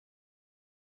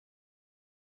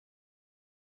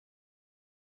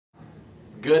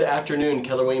Good afternoon,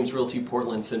 Keller Williams Realty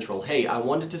Portland Central. Hey, I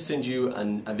wanted to send you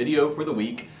a video for the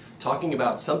week talking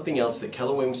about something else that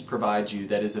Keller Williams provides you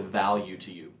that is of value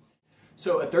to you.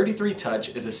 So a 33 Touch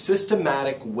is a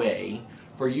systematic way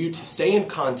for you to stay in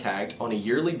contact on a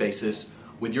yearly basis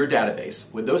with your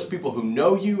database, with those people who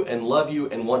know you and love you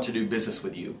and want to do business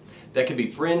with you. That could be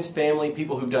friends, family,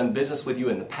 people who've done business with you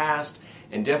in the past,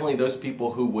 and definitely those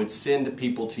people who would send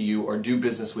people to you or do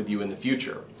business with you in the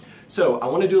future. So I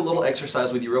want to do a little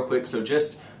exercise with you real quick, so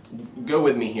just go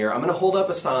with me here. I'm going to hold up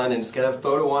a sign and it's going to have a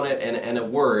photo on it and a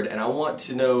word, and I want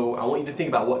you to think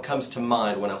about what comes to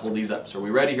mind when I hold these up. So are we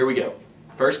ready? Here we go.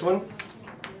 First one.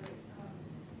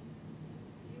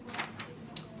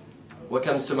 What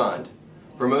comes to mind?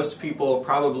 For most people,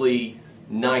 probably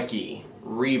Nike,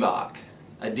 Reebok,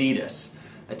 Adidas,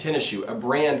 a tennis shoe. A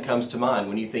brand comes to mind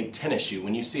when you think tennis shoe.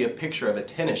 When you see a picture of a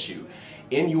tennis shoe,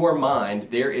 in your mind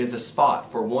there is a spot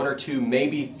for one or two,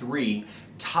 maybe three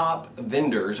top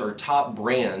vendors or top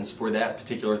brands for that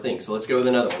particular thing. So let's go with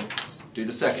another one. Let's do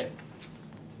the second.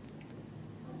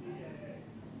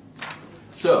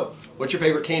 So, what's your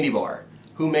favorite candy bar?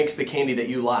 Who makes the candy that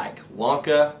you like?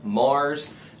 Wonka,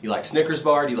 Mars, you like Snickers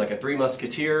bar, do you like a Three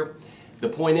Musketeer? The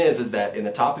point is that in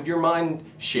the top of your mind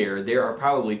share, there are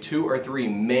probably two or three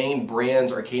main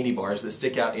brands or candy bars that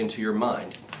stick out into your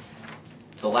mind.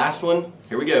 The last one,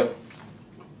 here we go.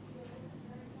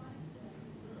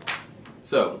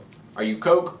 So, are you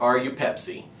Coke or are you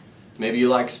Pepsi? Maybe you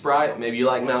like Sprite, maybe you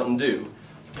like Mountain Dew.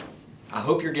 I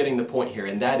hope you're getting the point here,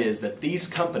 and that is that these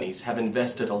companies have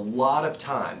invested a lot of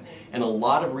time and a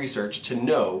lot of research to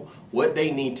know what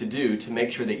they need to do to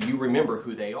make sure that you remember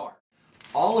who they are.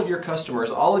 All of your customers,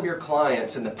 all of your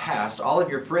clients in the past, all of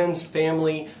your friends,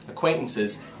 family,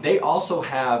 acquaintances, they also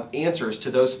have answers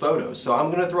to those photos. So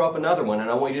I'm going to throw up another one, and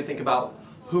I want you to think about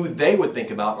who they would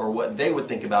think about or what they would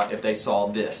think about if they saw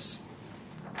this.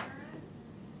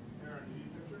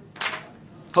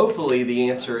 Hopefully the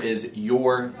answer is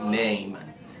your name.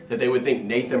 That they would think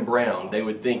Nathan Brown. They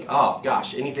would think, oh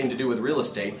gosh, anything to do with real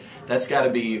estate, that's got to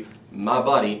be my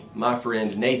buddy, my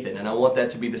friend Nathan, and I want that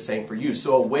to be the same for you.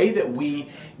 So a way that we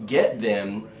get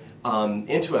them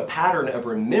into a pattern of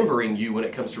remembering you when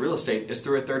it comes to real estate is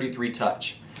through a 33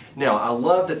 Touch. Now, I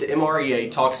love that the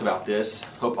MREA talks about this.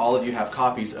 Hope all of you have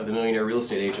copies of the Millionaire Real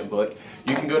Estate Agent book.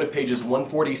 You can go to pages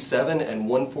 147 and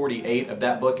 148 of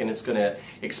that book, and it's going to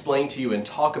explain to you and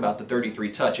talk about the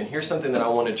 33 Touch. And here's something that I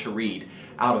wanted to read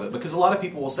out of it, because a lot of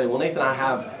people will say, well, Nathan, I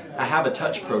have a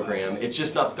touch program. It's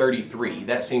just not 33.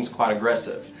 That seems quite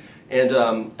aggressive. And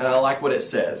I like what it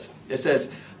says. It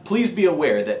says, please be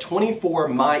aware that 24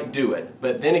 might do it,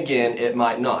 but then again, it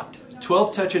might not.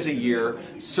 12 touches a year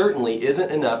certainly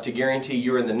isn't enough to guarantee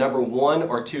you're in the number 1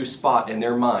 or 2 spot in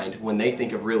their mind when they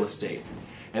think of real estate.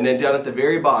 And then down at the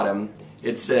very bottom,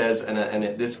 it says,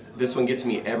 this one gets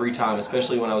me every time,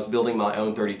 especially when I was building my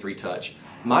own 33 Touch.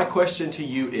 My question to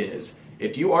you is,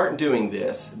 if you aren't doing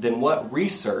this, then what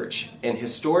research and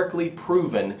historically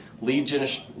proven lead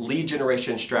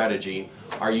generation strategy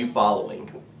are you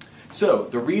following? So,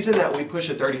 the reason that we push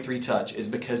a 33 Touch is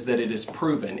because that it is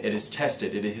proven, it is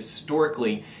tested,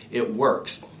 historically it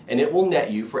works. And it will net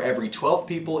you, for every 12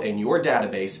 people in your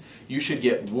database, you should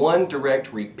get one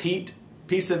direct repeat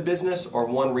piece of business or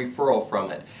one referral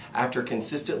from it after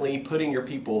consistently putting your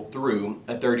people through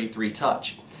a 33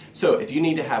 Touch. So, if you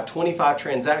need to have 25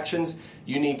 transactions,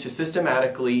 you need to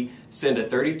systematically send a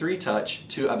 33 Touch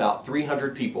to about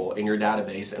 300 people in your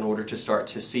database in order to start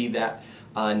to see that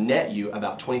net you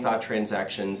about 25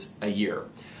 transactions a year.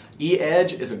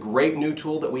 eEdge is a great new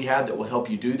tool that we have that will help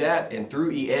you do that, and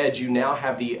through eEdge you now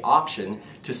have the option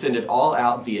to send it all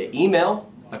out via email,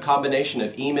 a combination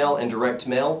of email and direct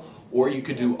mail, or you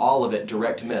could do all of it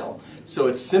direct mail. So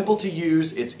it's simple to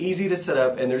use, it's easy to set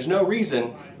up, and there's no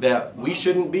reason that we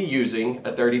shouldn't be using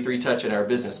a 33 Touch in our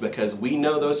business, because we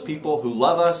know those people who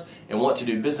love us and want to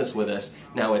do business with us.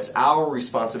 Now it's our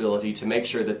responsibility to make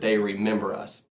sure that they remember us.